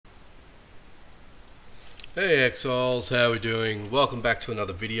Hey exiles, how are we doing? Welcome back to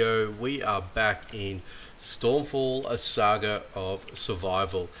another video. We are back in Stormfall Saga of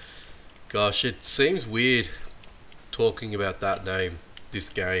Survival. Gosh, it seems weird talking about that name, this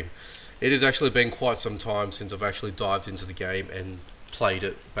game. It has actually been quite some time since I've actually dived into the game and played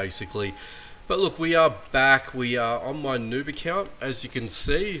it, basically. But look, we are back. We are on my noob account, as you can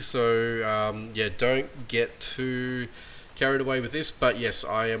see. So, yeah, don't get too carried away with this. But yes,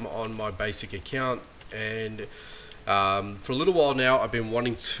 I am on my basic account. And for a little while now I've been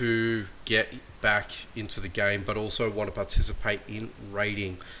wanting to get back into the game, but also want to participate in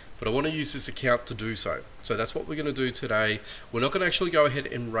raiding, but I want to use this account to do so. So that's what we're going to do today. We're not going to actually go ahead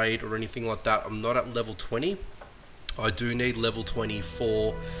and raid or anything like that. I'm not at level 20. I do need level 20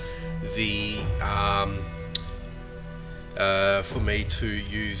 for the for me to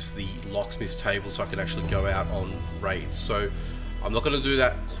use the locksmith's table so I can actually go out on raids. So I'm not going to do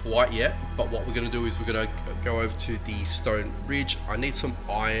that quite yet, but what we're going to do is we're going to go over to the Stone Ridge. I need some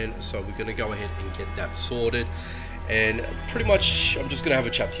iron, so we're going to go ahead and get that sorted. And pretty much I'm just going to have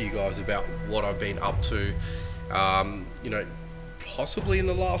a chat to you guys about what I've been up to, you know, possibly in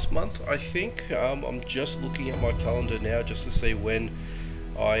the last month, I think. I'm just looking at my calendar now just to see when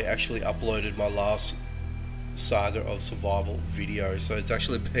I actually uploaded my last Saga of Survival video. So it's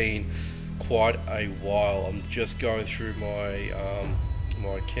actually been quite a while. I'm just going through my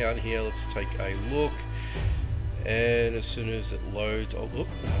my account here. Let's take a look, and as soon as it loads, oh look,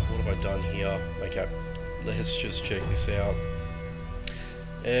 what have I done here? Okay, let's just check this out.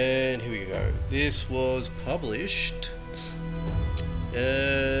 And here we go. This was published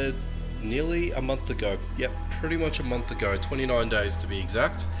nearly a month ago. Yep, pretty much a month ago, 29 days to be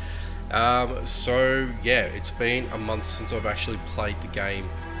exact. So yeah, it's been a month since I've actually played the game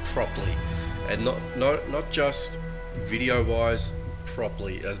properly, and not just video wise,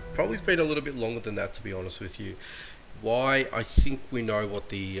 properly. Probably it's been a little bit longer than that, to be honest with you. Why? I think we know what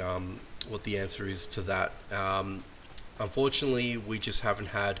the answer is to that. Unfortunately, we just haven't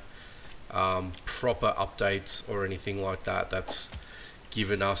had proper updates or anything like that that's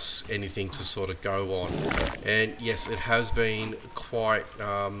given us anything to sort of go on. And yes, it has been quite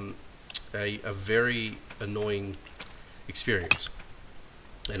a very annoying experience,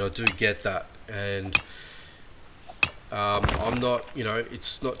 and I do get that. And I'm not, you know,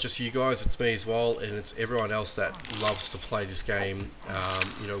 it's not just you guys, it's me as well, and it's everyone else that loves to play this game,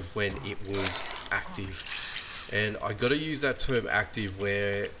 you know, when it was active. And I got to use that term active,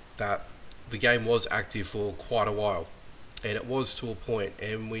 where that the game was active for quite a while, and it was to a point,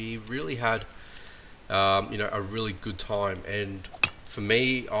 and we really had, you know, a really good time. And for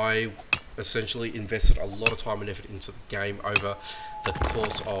me, I essentially invested a lot of time and effort into the game over the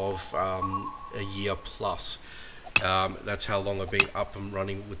course of a year plus. That's how long I've been up and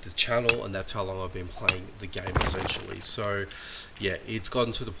running with the channel, and that's how long I've been playing the game essentially. So yeah, it's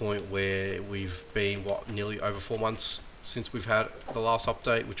gotten to the point where we've been, what, nearly over 4 months since we've had the last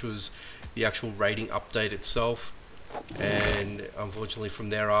update, which was the actual raiding update itself. And unfortunately from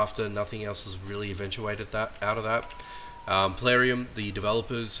thereafter, nothing else has really eventuated that out of that. Plarium, the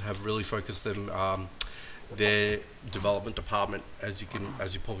developers, have really focused their development department, as you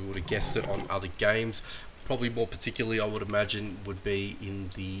probably would have guessed it, on other games. Probably more particularly, I would imagine, would be in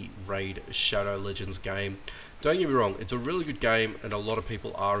the Raid Shadow Legends game. Don't get me wrong, it's a really good game, and a lot of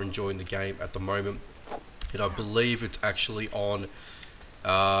people are enjoying the game at the moment. And I believe it's actually on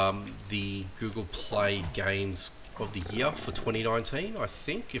the Google Play Games of the Year for 2019, I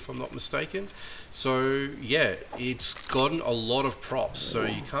think, if I'm not mistaken. So yeah, it's gotten a lot of props, so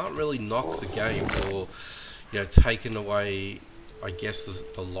you can't really knock the game for, you know, taking away, I guess,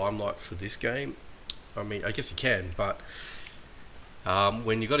 the limelight for this game. I mean, I guess you can, but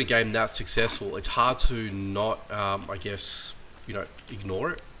when you've got a game that successful, it's hard to not, I guess, you know,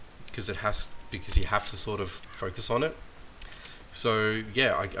 ignore it, because you have to sort of focus on it. So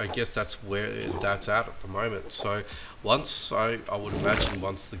yeah, I guess that's where that's at the moment. So once I would imagine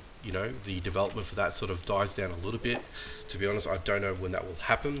once the, you know, the development for that sort of dies down a little bit, to be honest, I don't know when that will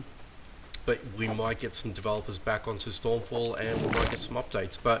happen, but we might get some developers back onto Stormfall, and we might get some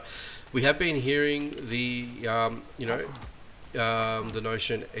updates. But we have been hearing the you know, the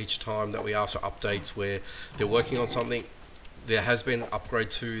notion each time that we ask for updates where they're working on something. There has been an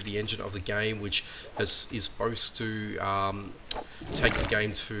upgrade to the engine of the game, which is supposed to take the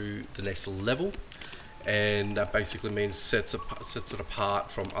game to the next level, and that basically means sets it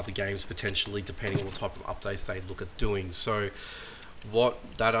apart from other games potentially, depending on what type of updates they look at doing. So what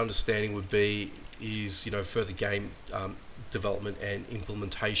that understanding would be is, you know, further game development and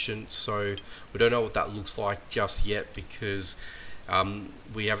implementation. So we don't know what that looks like just yet, because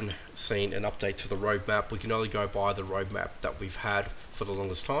We haven't seen an update to the roadmap. We can only go by the roadmap that we've had for the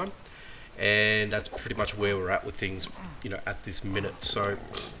longest time, and that's pretty much where we're at with things, you know, at this minute. So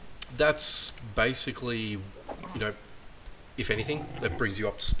that's basically, you know, if anything, that brings you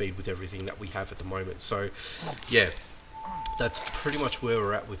up to speed with everything that we have at the moment. So yeah, that's pretty much where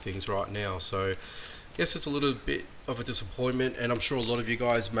we're at with things right now. So yes, it's a little bit of a disappointment, and I'm sure a lot of you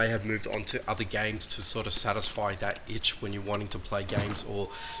guys may have moved on to other games to sort of satisfy that itch when you're wanting to play games, or,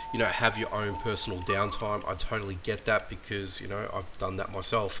 you know, have your own personal downtime. I totally get that, because, you know, I've done that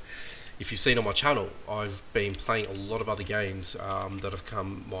myself. If you've seen on my channel, I've been playing a lot of other games that have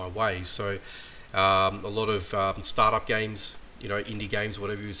come my way. So a lot of startup games, you know, indie games,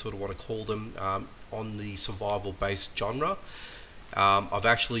 whatever you sort of want to call them, on the survival based genre. I've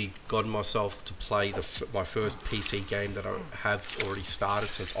actually gotten myself to play my first PC game that I have already started,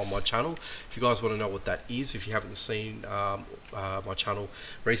 so it's on my channel. If you guys want to know what that is, if you haven't seen my channel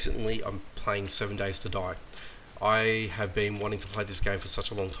recently, I'm playing 7 Days to Die. I have been wanting to play this game for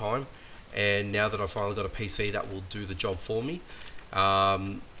such a long time, and now that I've finally got a PC that will do the job for me,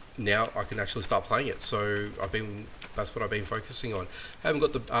 now I can actually start playing it. So that's what I've been focusing on. I haven't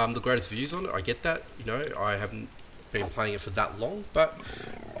got the greatest views on it, I get that, you know, I haven't been playing it for that long, but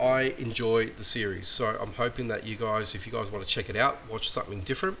I enjoy the series. So I'm hoping that you guys, if you guys want to check it out, watch something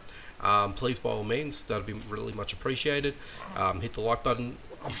different, please, by all means, that'd be really much appreciated. Hit the like button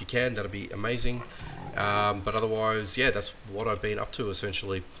if you can, that'd be amazing. But otherwise, yeah, that's what I've been up to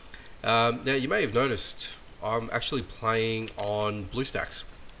essentially. Now you may have noticed I'm actually playing on BlueStacks.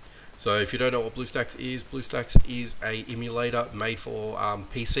 So if you don't know what BlueStacks is a emulator made for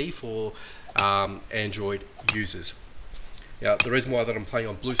PC for Android users. Now, the reason why that I'm playing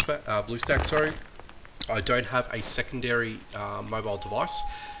on BlueStacks, sorry, I don't have a secondary mobile device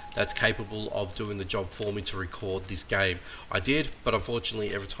that's capable of doing the job for me to record this game. I did, but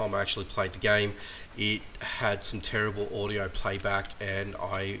unfortunately every time I actually played the game, it had some terrible audio playback, and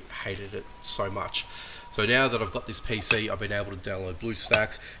I hated it so much. So now that I've got this PC, I've been able to download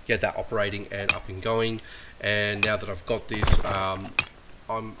BlueStacks, get that operating and up and going, and now that I've got this,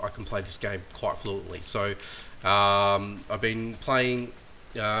 I can play this game quite fluently. So I've been playing,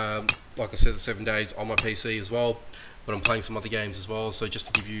 like I said, the 7 days on my PC as well, but I'm playing some other games as well. So just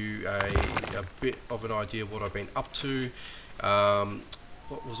to give you a bit of an idea of what I've been up to,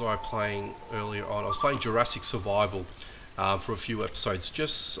 what was I playing earlier on? I was playing Jurassic Survival for a few episodes.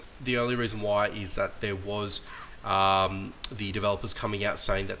 Just the only reason why is that there was the developers coming out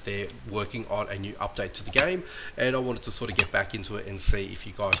saying that they're working on a new update to the game, and I wanted to sort of get back into it and see if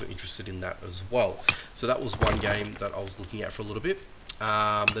you guys were interested in that as well. So that was one game that I was looking at for a little bit.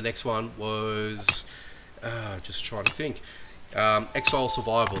 The next one was just trying to think, Exile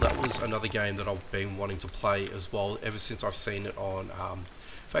Survival. That was another game that I've been wanting to play as well ever since I've seen it on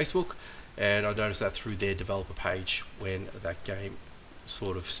Facebook, and I noticed that through their developer page when that game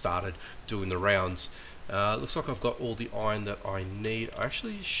sort of started doing the rounds. Looks like I've got all the iron that I need. I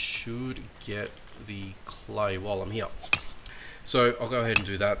actually should get the clay while I'm here, so I'll go ahead and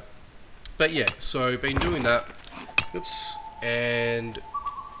do that. But yeah, so been doing that. Oops. And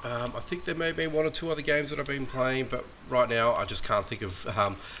I think there may have been one or two other games that I've been playing, but right now I just can't think of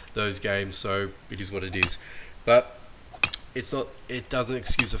those games, so it is what it is. But it doesn't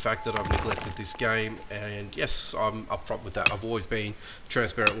excuse the fact that I've neglected this game, and yes, I'm upfront with that. I've always been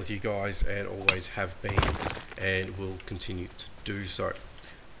transparent with you guys, and always have been, and will continue to do so.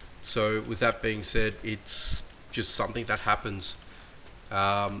 So with that being said, it's just something that happens.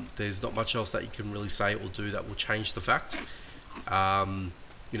 There's not much else that you can really say or do that will change the fact.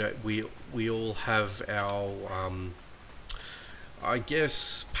 You know, we all have our I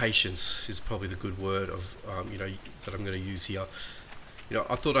guess patience is probably the good word of you know, that I'm going to use here. You know,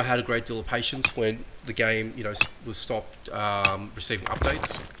 I thought I had a great deal of patience when the game, you know, was stopped receiving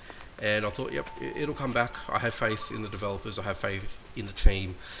updates, and I thought, yep, it'll come back. I have faith in the developers, I have faith in the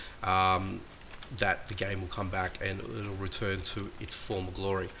team, that the game will come back and it'll return to its former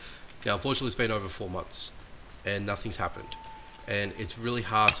glory. Now, unfortunately, it's been over 4 months and nothing's happened, and it's really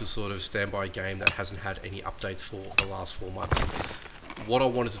hard to sort of stand by a game that hasn't had any updates for the last 4 months. What I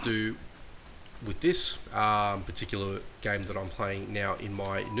wanted to do with this particular game that I'm playing now in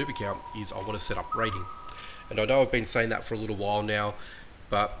my noob account is I want to set up raiding. And I know I've been saying that for a little while now,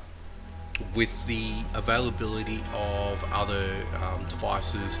 but with the availability of other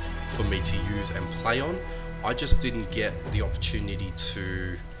devices for me to use and play on, I just didn't get the opportunity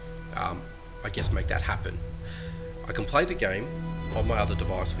to I guess make that happen. I can play the game on my other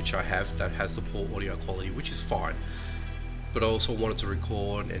device, which I have, that has the poor audio quality, which is fine, but I also wanted to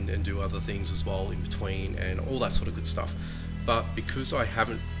record and do other things as well in between and all that sort of good stuff. but because I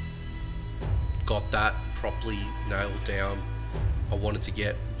haven't got that properly nailed down, I wanted to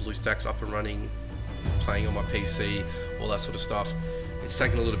get BlueStacks up and running, playing on my PC, all that sort of stuff. It's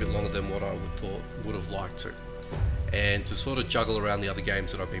taken a little bit longer than what I would have liked to. And to sort of juggle around the other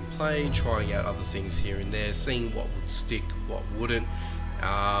games that I've been playing, trying out other things here and there, seeing what would stick, what wouldn't,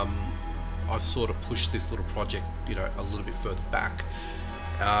 I've sort of pushed this little project, you know, a little bit further back.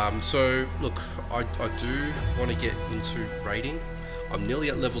 So look, I do want to get into raiding. I'm nearly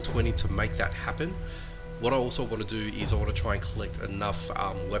at level 20 to make that happen. What I also want to do is I want to try and collect enough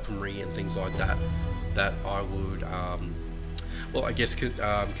weaponry and things like that that I would, well, I guess could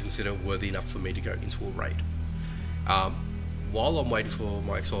consider worthy enough for me to go into a raid. While I'm waiting for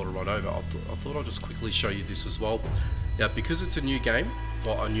my exile to run over, I thought I'd just quickly show you this as well. Now, because it's a new game,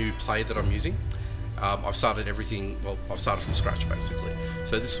 or a new play that I'm using, I've started everything, well, I've started from scratch basically.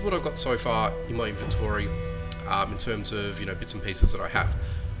 So this is what I've got so far in my inventory in terms of, you know, bits and pieces that I have.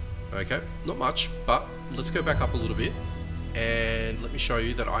 Okay, not much, but let's go back up a little bit and let me show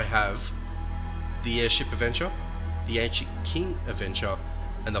you that I have the Airship Adventure, the Ancient King Adventure,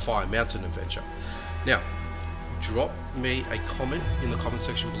 and the Fire Mountain Adventure. Now, drop me a comment in the comment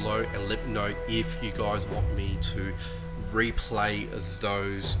section below and let me know if you guys want me to replay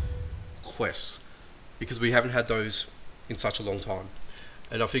those quests, because we haven't had those in such a long time,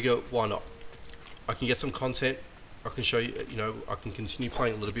 and I figure why not. I can get some content, I can show you, you know, I can continue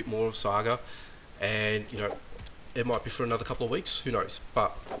playing a little bit more of Saga, and you know, it might be for another couple of weeks, who knows,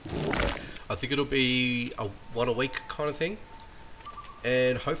 but I think it'll be a one a week kind of thing,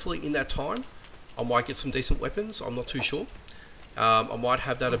 and hopefully in that time I might get some decent weapons. I'm not too sure. I might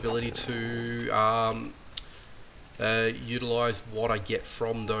have that ability to utilize what I get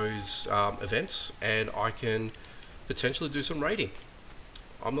from those events, and I can potentially do some raiding.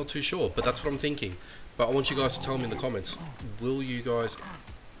 I'm not too sure, but that's what I'm thinking. But I want you guys to tell me in the comments, will you guys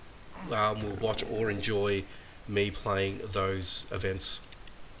will watch or enjoy me playing those events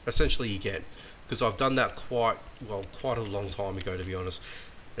essentially again? Because I've done that quite a long time ago, to be honest.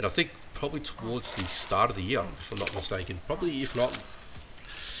 And I think probably towards the start of the year, if I'm not mistaken. Probably, if not,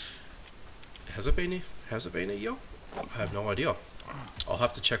 has it been a year? I have no idea. I'll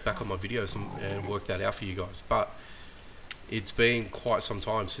have to check back on my videos and work that out for you guys. But it's been quite some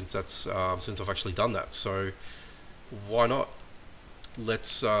time since that's since I've actually done that. So why not?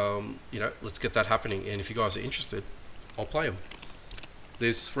 Let's you know, let's get that happening. And if you guys are interested, I'll play them.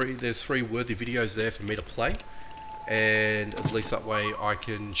 There's three worthy videos there for me to play, and at least that way I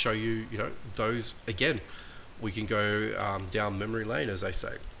can show you, you know, those again. We can go down memory lane, as they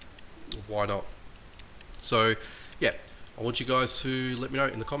say. Why not? So yeah, I want you guys to let me know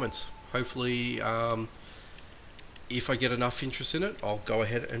in the comments. Hopefully if I get enough interest in it, I'll go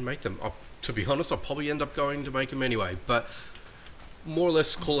ahead and make them. To be honest, I'll probably end up going to make them anyway, but more or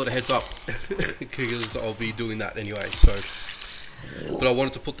less call it a heads up because I'll be doing that anyway. So, but I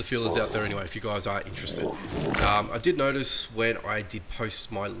wanted to put the feelers out there anyway if you guys are interested. I did notice when I did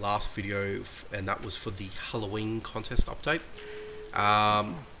post my last video, and that was for the Halloween contest update,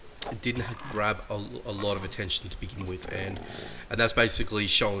 it didn't grab a lot of attention to begin with, and that's basically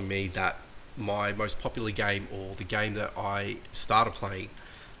showing me that my most popular game, or the game that I started playing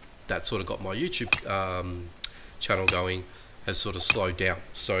that sort of got my YouTube channel going, has sort of slowed down.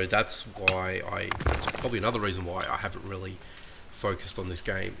 So that's why it's probably another reason why I haven't really focused on this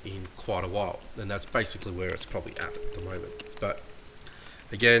game in quite a while, and that's basically where it's probably at the moment. But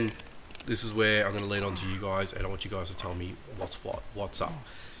again, this is where I'm going to lean on to you guys, and I want you guys to tell me what's up.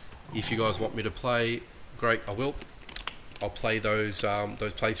 If you guys want me to play, great, I will. I'll play those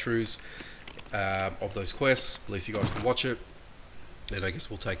playthroughs of those quests. At least you guys can watch it, and I guess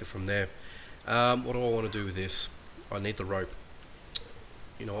we'll take it from there. What do I want to do with this? I need the rope.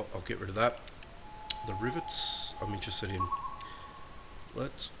 You know what, I'll get rid of that. The rivets I'm interested in.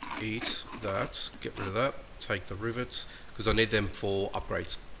 Let's eat that, get rid of that, take the rivets, because I need them for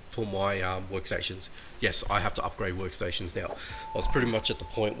upgrades for my workstations. Yes, I have to upgrade workstations now. I was pretty much at the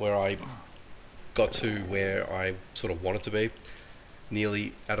point where I got to where I sort of wanted to be,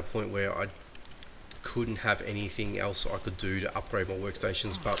 nearly at a point where I couldn't have anything else I could do to upgrade my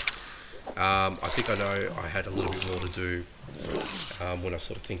workstations, but I think I know I had a little bit more to do when I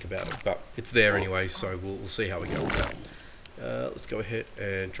sort of think about it, but it's there anyway, so we'll see how we go with that. Let's go ahead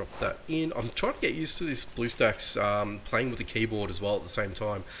and drop that in. I'm trying to get used to this BlueStacks playing with the keyboard as well at the same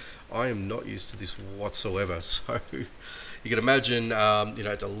time. I am not used to this whatsoever, so you can imagine you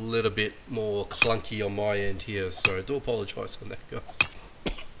know, it's a little bit more clunky on my end here, so I do apologise on that,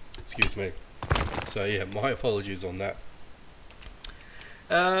 guys. Excuse me. So yeah, my apologies on that.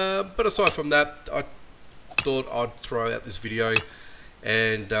 But aside from that, I thought I'd throw out this video,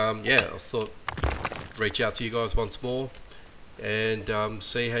 and yeah, I thought reach out to you guys once more and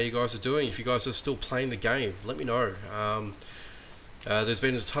see how you guys are doing. If you guys are still playing the game, let me know. There's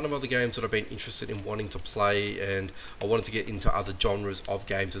been a ton of other games that I've been interested in wanting to play, and I wanted to get into other genres of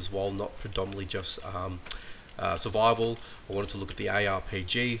games as well, not predominantly just survival. I wanted to look at the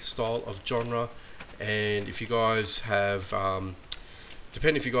ARPG style of genre, and if you guys have,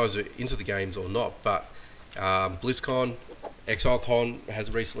 depending if you guys are into the games or not, but BlizzCon, ExileCon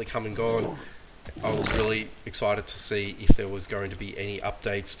has recently come and gone. I was really excited to see if there was going to be any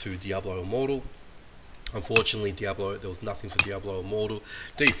updates to Diablo Immortal. Unfortunately, there was nothing for Diablo Immortal.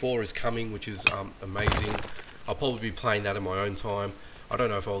 D4 is coming, which is amazing. I'll probably be playing that in my own time. I don't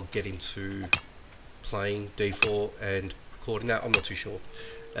know if I'll get into playing D4 and recording that. I'm not too sure.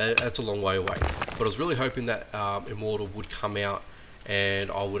 That's a long way away. But I was really hoping that Immortal would come out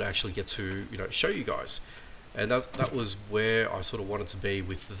and I would actually get to, you know, show you guys. And that was where I sort of wanted to be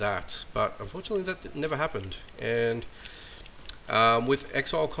with that. But unfortunately, that never happened. And with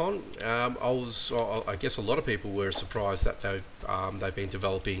ExileCon, I guess a lot of people were surprised that they've been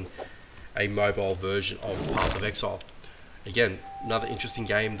developing a mobile version of Path of Exile. Again, another interesting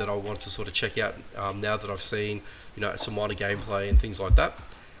game that I wanted to sort of check out now that I've seen, you know, some minor gameplay and things like that.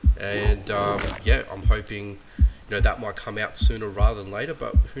 And yeah, I'm hoping, you know, that might come out sooner rather than later,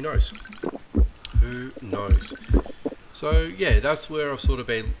 but who knows? Who knows? So yeah, that's where I've sort of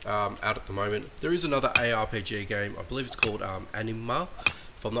been at the moment. There is another ARPG game, I believe it's called M.I.A,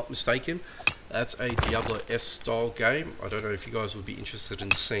 if I'm not mistaken. That's a Diablo-esque style game. I don't know if you guys would be interested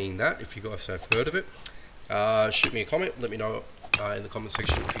in seeing that, if you guys have heard of it. Shoot me a comment, let me know in the comment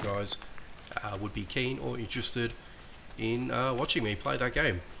section if you guys would be keen or interested in watching me play that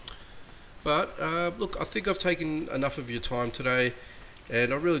game. But look, I think I've taken enough of your time today,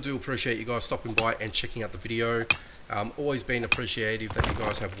 and I really do appreciate you guys stopping by and checking out the video. Always been appreciative that you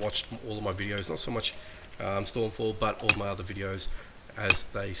guys have watched all of my videos, not so much Stormfall, but all my other videos as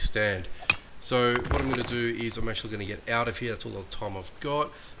they stand. So what I'm going to do is I'm actually going to get out of here. That's all the time I've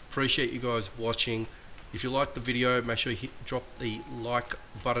got. Appreciate you guys watching. If you liked the video, make sure you drop the like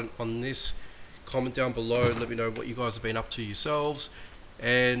button on this. Comment down below, let me know what you guys have been up to yourselves.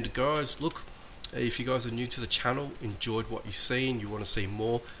 And guys, look, if you guys are new to the channel, enjoyed what you've seen, you want to see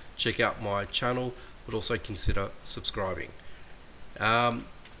more, check out my channel, but also consider subscribing.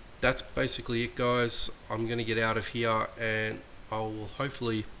 That's basically it, guys. I'm going to get out of here, and I will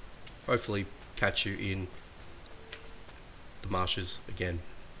hopefully catch you in the marshes again.